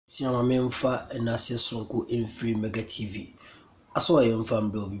Siama memfa na sesronko free Mega TV. Aso ayemfa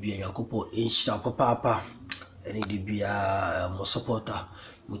mbe obi yankopo enhira papa ene de bia mo supporter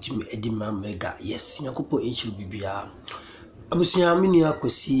mutimi edima Mega. Yes, yankopo enhira bibia. Abusia mini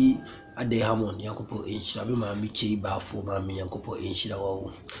akosi ade hamon yankopo enhira be ma mi chei ba fo ma mi yankopo enhira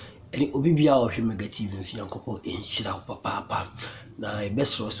wo. Ene obi bia o hwe Mega TV nso yankopo enhira papa. Na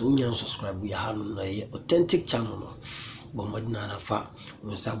ebesro so unyan subscribe ya hanu na ye authentic channel no. Bomadina na fa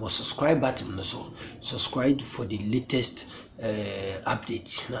unsabo subscribe button so subscribe for the latest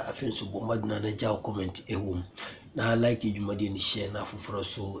updates na afin so bomadina na jaw comment ehum na like ejumadi ni share na foforo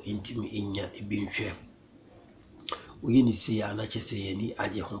so intimi enya ebinhwe oyini se ya na chese ye ni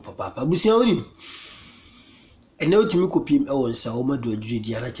aje ho papa busia oni ene otimi kopiem e won sa o madu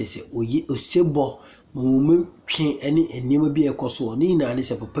adwudi na chese oyi osebo mumum twen ene enema bi ekoso ni na ne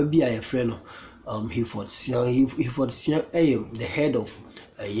se papa bi aye frɛ no he fought the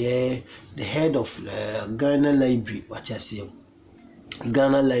head of Ghana Library, what I say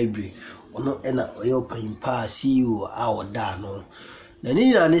Ghana Library ono ena oyo pampa CEO awo da no na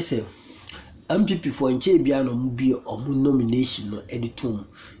ni na say MPP for nche bia no mu bi omu nomination no editum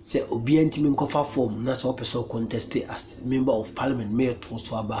say obi antimi nkofa form na so person contest as member of parliament mayor to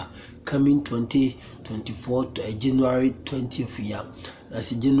so aba coming 2024 January 20th year.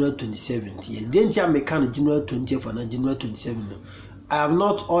 That's January 27th year. Then I make January 20th and January 27th. I have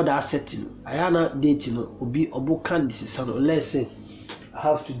not all that setting. I am not dating obi obo candidates unless say I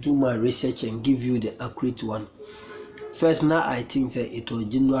have to do my research and give you the accurate one. First now I think that it was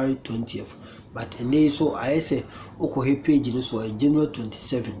January 20th. But so I say okay page so January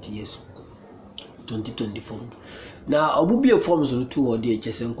 27th yes 2024. Now obubi forms on two or the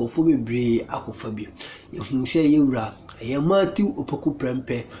HSN kofobe bre akofabi. Ehun hwe yewura Matthew opoku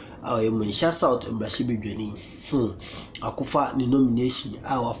prempe Munsha South Mbrashibi Dwani akofa ni nomination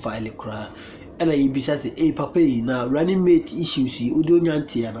our file kra ena yibisa say papa na running mate issues yi odi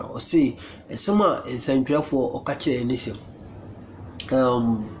onyanti ya na o say esema ensantwafo okakire ni sem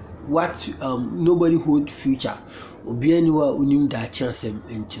what nobody hold future obi aniwa unim da chance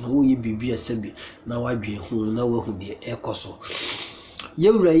enti no wo ye bibia sabi na wadwe hu na wahu de ekoso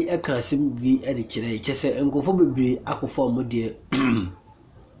yewura yi eka asem bi e de kire chese enkofo bebre akofo mo de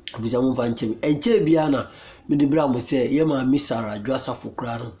bisa mo fanche enche bia na me de bra mo se ye ma misara dwasa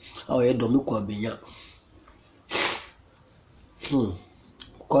fokra no awo ye domi ko abenya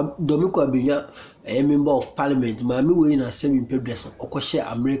ko domi ko abenya a member of parliament ma me we na 7 pedres okoshe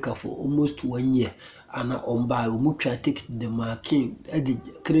America for almost 1 year ana omba umutwa take the marking e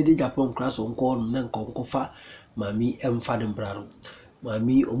credit Japan class on call na nkonkofa mami emfa de braro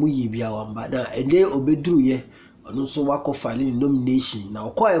mami omuyi bia wamba na ende obeduru ye ono so wakofa ni nomination na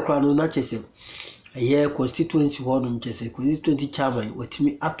okoye kra no na chese ye constituency ho no chese constituency chairman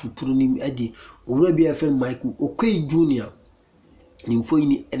watimi atupuru ni ade owura bia FM Michael Okoye Junior nimfo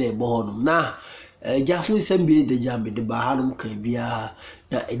ni ene ebo ho no na jahun sembe de jambe de ba hanum kan bia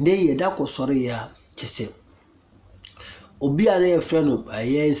na ende ye da ko sore ya chese obi a na friend no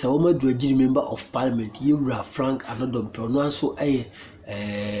aye sa wo madu agiri member of parliament yewura Frank Annoh Dompre no anso aye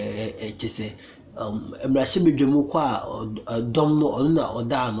chese Mbrashibi Dwemu kwa dom no ono na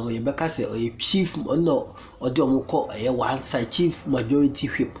oda no ye beka se oye chief ono odi omukọ aye one side chief majority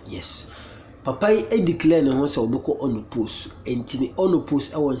whip yes papa e declare ne ho se obekọ unopposed entini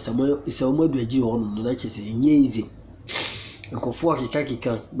unopposed e won samo madu agiri ho no na chese nye easy nkofo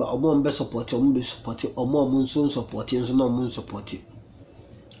akika ba omo mbe support omo be support omo nso support nso na omo support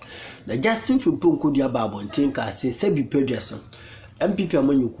na Justin Frimpong Kodua babontin ka se sebi pedesa MPP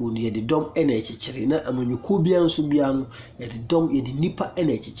amanyuku ni yede dom ena echichiri na amanyuku bia nso bia no yede dom yede nipa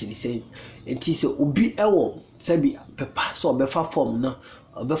ena echichiri se enti se obi ewo sebi pepa so obefa form na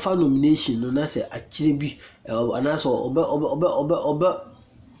obefa nomination no na se achire bi anaso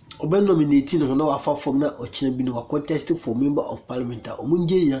obe nominate no na wafa form na ochine bi no wa contest for member of parliament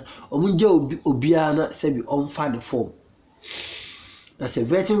omunje obia na sebi onfa the form that's a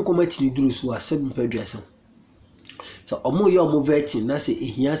vetting committee ni duru so a sebi pedresa so omo ye omo vetting na se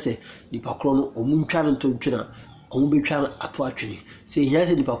ehia se nipa kro no omu ntwa no ntwa omu betwa no ato atwene se ehia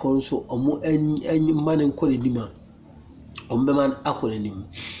se nipa kro no so omo anyi man nkore nima omo be man akore nim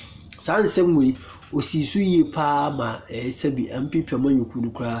sansem we osisu yi pa ma sebi MPP amanyuku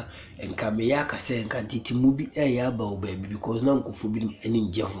no kra enka me ya kase enka titimu bi ya ba obabi because na nkofo bi eni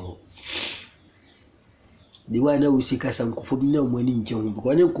nje ho the way na we see kasa nkofo bi na mo eni nje ho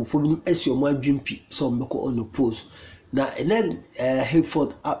because na nkofo bi esi omo adwimpi so mbeko unopposed na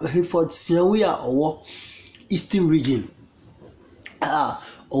Hayford Siawe a owo Eastern region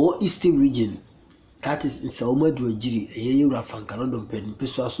owo Eastern region that is nsawomadu agiri eyewura Frank Annoh Dompre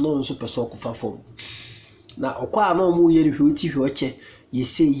mpeso aso no nso peso okufa form na okwa na omu ye rehwe oti hwe oche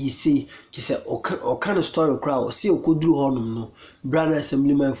yese kise okan story kra o se okoduru honum no brand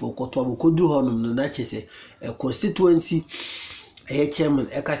assemblyman for okoto okoduru honum no na kise constituency chairman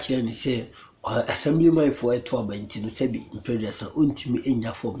eka kire ni se assemblyman for eto abanti no se bi imperial ontimi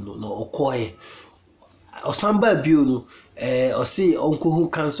enya form no okoye osamba bio no o see onko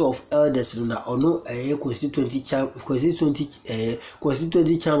council of elders no na ono constituency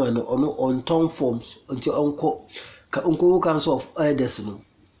chairman no ono on tom forms until onko council of elders no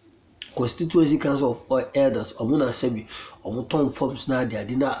constituency council of elders omuna sebi omo tom forms na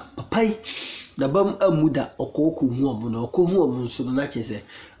ade na papai na bam amuda okoku hu omo na okohu omo so na chese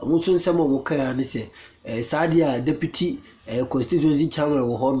omo so nsem omo kan ne se sadia deputy constituency chairman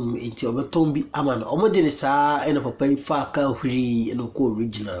wo hon enti obeton bi amana omo de ne saa ena papai fa ka huri ena ko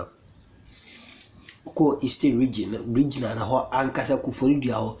original ko eastern regional na ho ankasa ku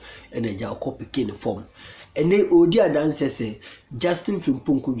foridua ho ena ja ko pikin form ene odi adanse se Justin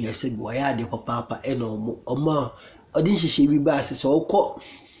Frimpong Kodua se bi waya de papa ena omo odi hihye bi ba se so ko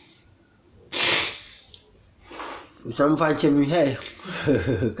some fancy me hey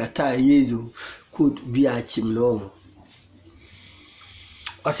kata yezu could be a chim long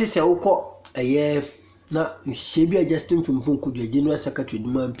asise uko na shebi Justin Frimpong Kodua General Secretary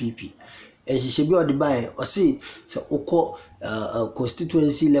NPP shebi odi buy o say so uko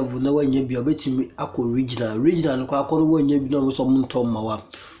constituency level na wanya bi obetimi akọ regional kwa akọ no wanya bi na so montom mawa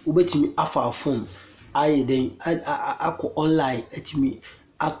obetimi afa form aye den akọ online etimi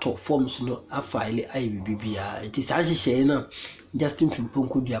ato forms no afile IBBBA it is actually na Justin Frimpong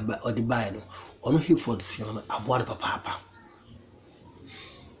Kodua or the buy no ono he for the sin aboa papa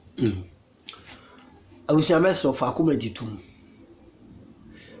I wish I mess of akomedi tum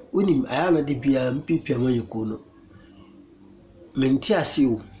unim ayana de bia MPP amanyeko no menti ase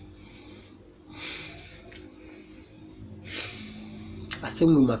o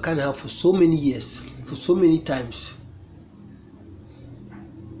asem we can have for so many years for so many times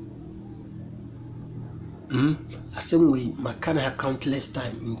asem we makana ha countless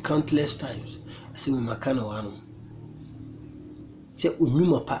times asem we makana wano se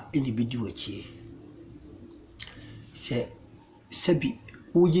unyuma pa eni bidi wachi se sebi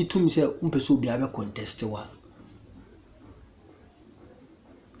uji tum se umpeso bi abe contest wa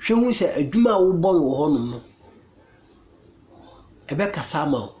hwehun se adwuma wo bon wo honum no ebe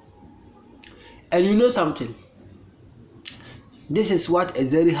kasama and you know something, this is what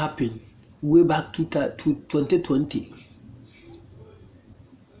exactly happened way back to 2020.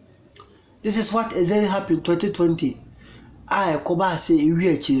 This is what exactly happened 2020. I koba say ewi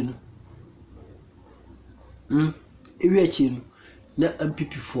achi no. Ewi achi no na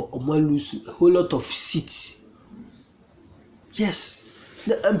MPP for omo lose a whole lot of seats. Yes,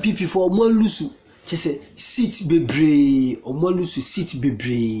 na MPP for omo lose say seats bebre, omo lose seats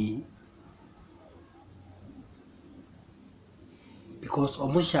bebre. Because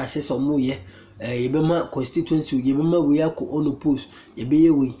omo sha say omo ye yebema constituency yebema we akọ Unopposed yebe ye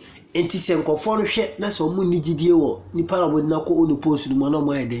we enti se nkofo no hwe na so omo nigidie wo nipa na bodina akọ Unopposed no na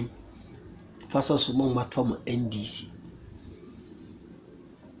omo eden faso so mo matom NDC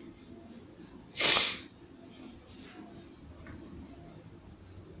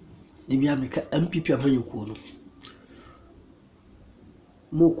dibia meka MPP amanyeko no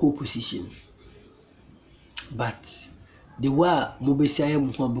mo ko position but the way mobesi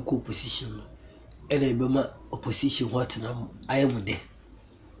ayem ho abeko opposition no ena ebema opposition what na ayem de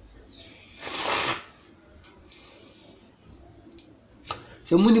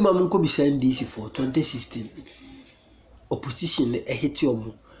so muni ma munko bisa NDC for 2016 opposition hit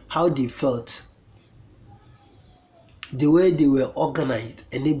omo how they felt, the way they were organized,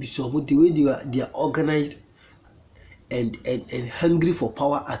 and they be so the way they are organized and hungry for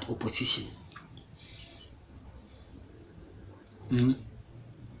power at opposition.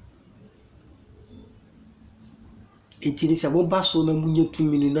 It is a bomba so na munye 2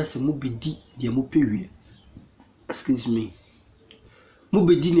 minutes na se mu bedi de mu pewie. Excuse me. Mu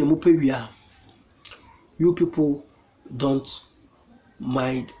bedi ne mu pewie. You people don't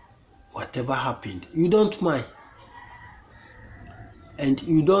mind whatever happened. You don't mind. And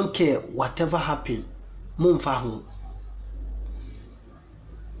you don't care whatever happened. Mumfa ho.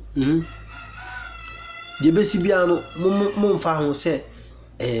 Debesi bia no mumfa ho se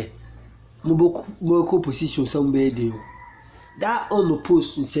muboko position some be dey. That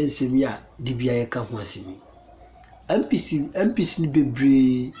Unopposed sense me a de bia Ayeka ho asemi. MPs ni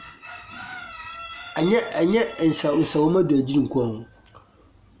bebre anya ensa usawoma do agiri nko ho.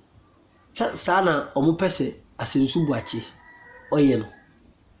 sana omo pese asensu buachi oye no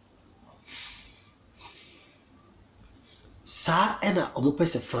sa ena omo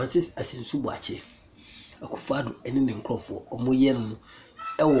pese Francis asensu buachi akufado ene ne nkrofo omo ye no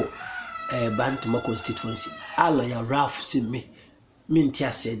ewo Bantama constituency ala ya Ralph si me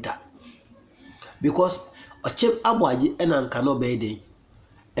ntia said that because ochem aboaje ena nka no be den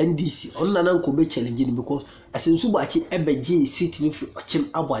NDC on na nko be challenge ni because asensu buachi ebeje seat ni fi ochem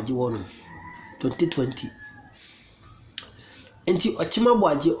aboaje wono 2020 enti ochem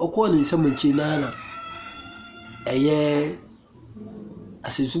aboaje okọ ni nsamanchi na eye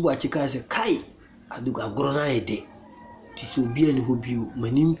asensu buachi ka se kai aduga agoro na ede ti so bia ni hobiu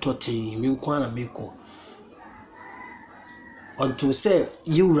manim totin mi nkwa na meko until say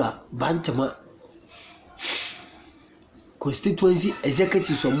Yura Bantama constituency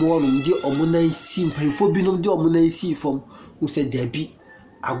executive so mo no de omunan si mpanfo binom de omunan si fom who said debi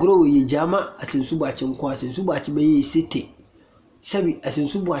agoro we jama asensu buachi nkwa asensu buachi be ye city sabi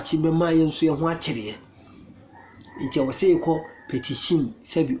asensu buachi be ma ye nso ye ho akere nti wo say ko petition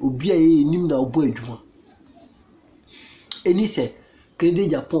sabi obi a ye nim na obo adwuma eni se kede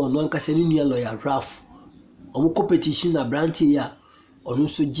Japan no ankasa ni nua lawyer Ralph omo competition na branti ya onu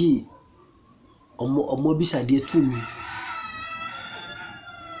so gi omo bisade tumi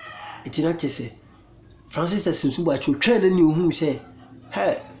itina chese Francis asensu buachi twa na ni ohun se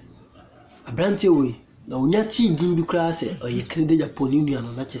he abranti we na onya ti din bi kra se oye kede Japan ni nua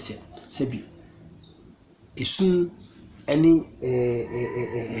no na chese sabi esun eni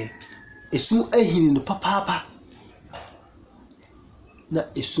esun ehini no papa na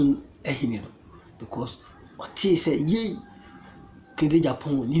esun ehini no because what say ye kede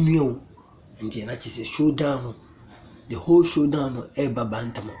Japan ni nua ndi na chese showdown the whole showdown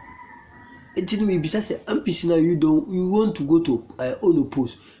Bantama it didn't be say MPs now you want to go to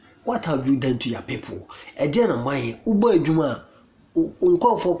Unopposed. What have you done to your people? Then am I ubo adwuma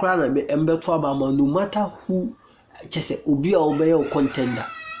unkọ for kra na be embeto abama no matter who chese obi a obey o contender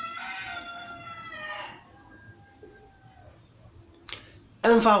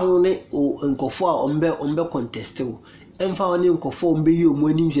enfa ho ne o nkofo a ombe contest o enfa ho ne nkofo ombe yi omo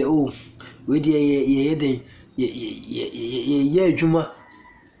anim se o we de ye den ye adwuma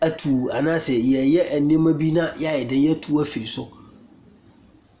atu anase ye enema bi na ya de ye tu afiri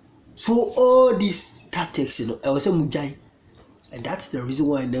so all these tactics you know I was say mujai and that's the reason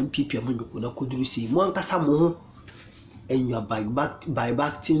why NPP na koduru say mo ankasa mo ho and you are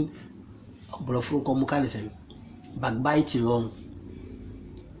backbiting brofro komukanisem backbiting wrong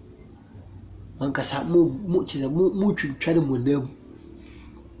ankasa mo cheze mo twitware mo nam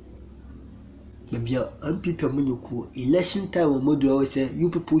maybe NPP ku election time mo do always say you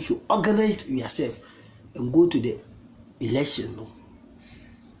people should organize yourself and go to the election no.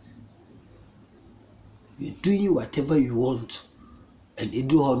 You're doing whatever you want and it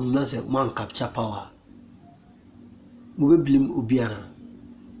do how man capture power. We blame Obiana.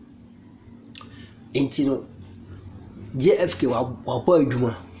 Intino JFK wa boy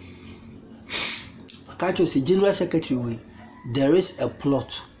Juma. Kacho say General Secretary way. There is a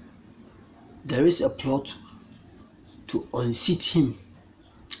plot. There is a plot to unseat him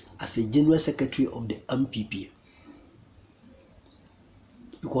as a General Secretary of the MPP.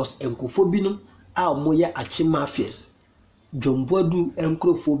 Because Nkofobinum a moya achi mafias Jombodu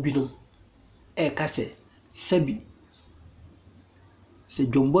enkrofo binom ka se sabi se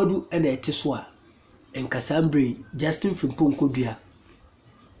Jombodu na etiso a enkasambre Justin Frimpong Kodua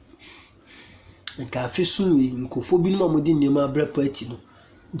enka afisu nkofo binom amodi nema bra party no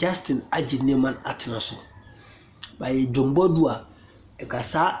Justin agi nema atena so by Jombodu a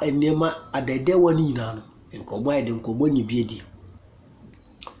ekasa enema adede woni nyina no enkobo ade nkobo nyibiedi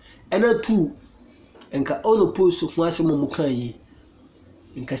ena tu enka Unopposed ho asemo mukan yi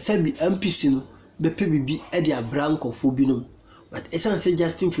enka sabi MPs no bepe bibi e de abrankofo binom but esan say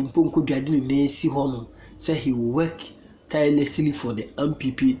Justin Frimpong Kodua de ne si ho no say he work tirelessly for the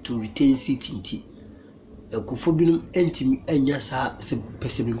MPP to retain seat inti ekofo binom entimi anya sa se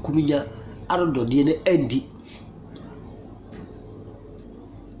pesebin kuminya arodode ne endi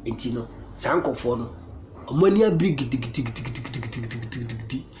entino sankofo no omani abri gidigidi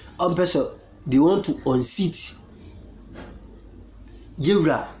person they want to unseat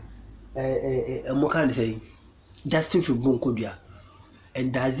Jewra Mokan saying Justin Frimpong Kodua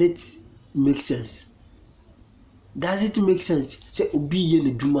and does it make sense? Does it make sense? Say obi ye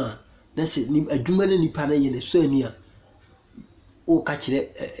ne dwuma that's it ni adwuma na nipa na ye ne so ani a o ka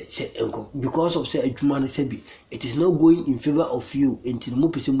kire say enko because of say adwuma na say bi it is not going in favor of you until mo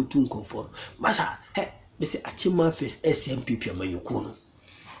pese mutu conform masa he be say achima first SMPP amanyoku no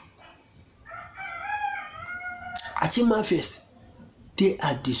Achi mafias, they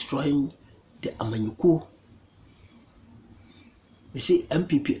are destroying the Amanyuku. You see,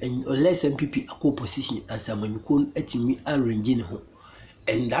 MPP, and unless MPP a co-position as Amanyuku etimi arranging home.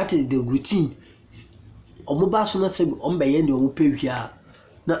 And that is the routine. Omoba so na sebi ombaye ne omopewia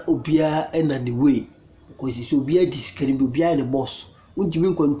na obia ena ne way. Because it's obia disikari bi obia ne boss.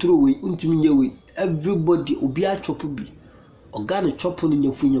 Untimi control way, untimi nye way. Everybody obia chop bi. Oga ne chop no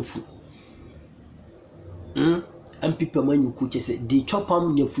nyafu. MPP Amanyuku chese they chop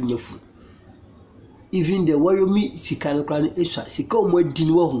am nyafu. Even the Wayomi sika no kra no eswa sika o mo di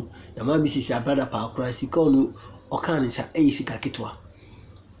no ho na ma misisi abada pa kra sika no okan sa sika ketwa.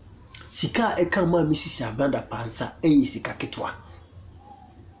 Sika eka ma misisi abada pa nsa sika ketwa.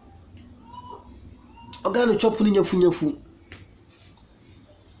 Oga no chop no nyafu.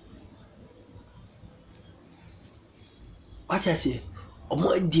 What I say?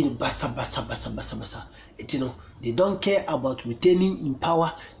 Omo di basa. You know, they don't care about retaining in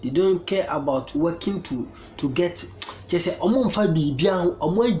power. They don't care about working to get. Just say omo mfa bibia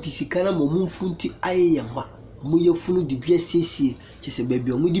omo disikana mo mfunti ayeyama. Omo yefunu di BSCC. Just say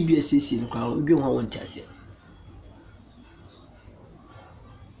baby omo di BSCC no kwa obi ho won tiase.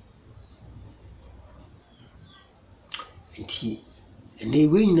 Enti ene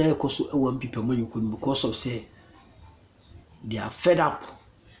we nyina ekoso ewa MPP Amanyuku because of say they are fed up.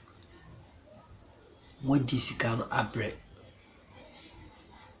 What this can abre.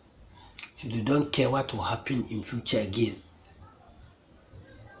 So they don't care what will happen in future again.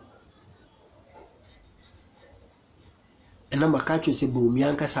 And I'm a catcher say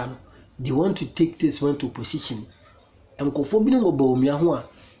Bomianka Sano. They want to take this one to position. And Kofobin or Bomia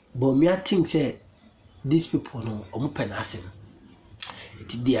Bomia thinks these people know Omupenasim.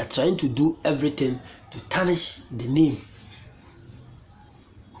 They are trying to do everything to tarnish the name.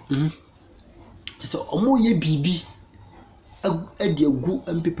 So omo ye bibi ade agu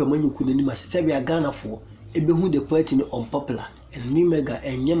MPP Amanyuku nani ma se be Ghana for ebehu the party no unpopular and me mega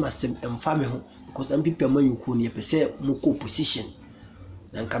enye masem emfa me ho because MPP Amanyuku ne pese moko position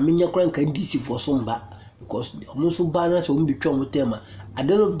na nka menya kra nka DC for somba because omo so ba na so omo betwa omo tema at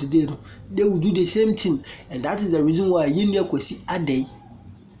the end of the day they will do the same thing, and that is the reason why yeni akwasi adai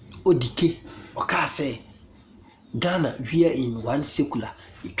odike oka say Ghana we are in one secular.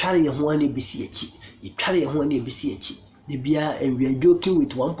 You carry your one ABCH. You carry your one ABCH. The beer and we are joking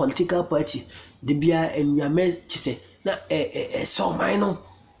with one political party. The beer and we are made to say, na so minor.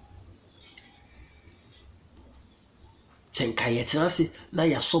 Senkayetansi na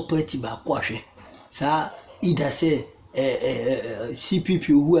ya so party ba kwahwe. Sa either say CPP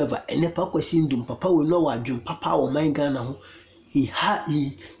or whoever and never question dum papa will know what dum papa or my Ghana ho. He had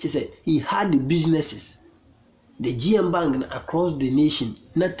the businesses. The GM Bank across the nation,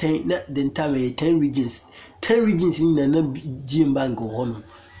 not the entire 10 regions. 10 regions in the GM Bank go on.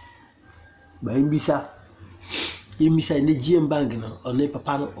 But in Bisa in the GM Bank on the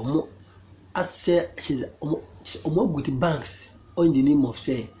papa or more. I say she's almost good banks on the name of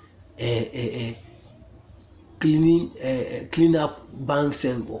say clean up banks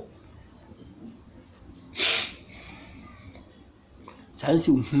and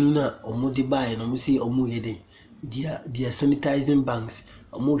Sansi Huna or Modibai and Omusi or Muyede. They are sanitizing banks.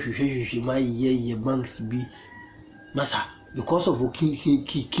 Almost my year banks be massa because of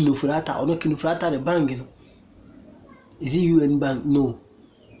Kinofrata or not Kinofrata the bank. Is it UN bank? No.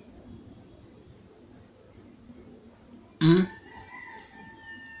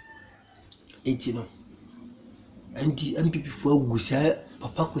 It's you know. And the MPP for Gusa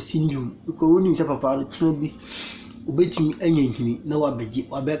Papa Cosindu because when you say Papa Chinobi. Ubetimi enyenhini na wabeje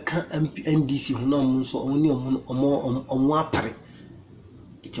wabeka NDC ho na omo so oni omo apare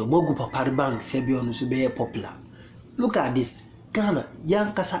iti omogu papare bank sebi onu so be popular. Look at this Ghana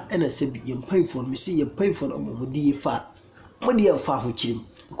yankasa ena sebi yempan for me see yempan for omo di fa modi e fa ho chirim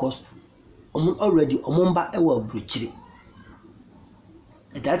because omo already omo mba e wa brochiri.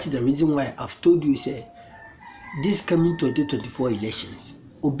 And that is the reason why I've told you say this coming 2024 elections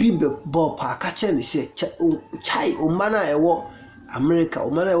obi be ball pa catcher ni say chai o mana ewo America o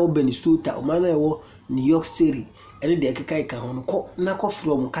mana ewo Minnesota o mana ewo New York City ene de keka ka ho ko na ko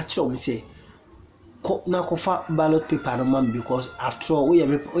from catcher o say ko na ko fa ballot paper no man because after all we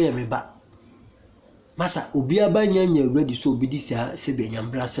me ba masa obi abanya ready so obi dis se be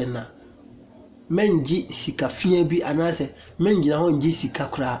nyambra sen na menji sika fia bi anase menji na ho nji sika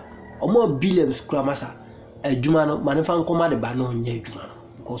kra omo billions kra masa adwuma no manefa nkoma de ba no nya adwuma no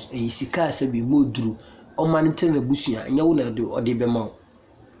because e sika se bi moduru o manitere na busua nya wo na de be ma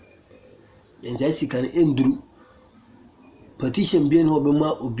enza sika na enduru petition bi na obi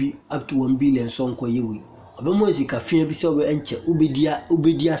ma obi up to 1 billion so nko yewe obemo sika fia bi se obe enche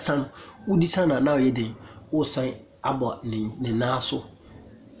ubedia san udi sana na oyeden o san abo ne naso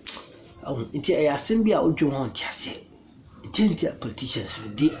nti e asem bi a odwo ho ntiase Tintia politicians,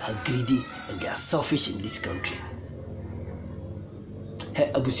 they are greedy and they are selfish in this country. Hey,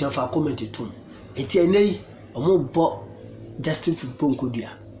 Abusian for comment too. Etienne, a more bought Justin Frimpong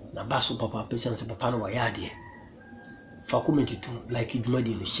Kodua, na basso papa, patience, papa, no yard. For comment too, like it made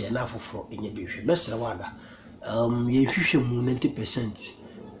in share now for in your baby. Best Rawada, ye 90%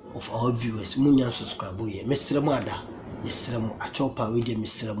 of our viewers, Munyan subscribe, ye, Mr. Mada, yes, Ramo, a chopper with your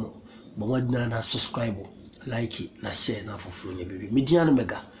Mr. Ramo, but what nana subscribe. Like it, na share na for free, baby. Median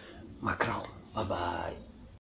mega, macro. Bye bye.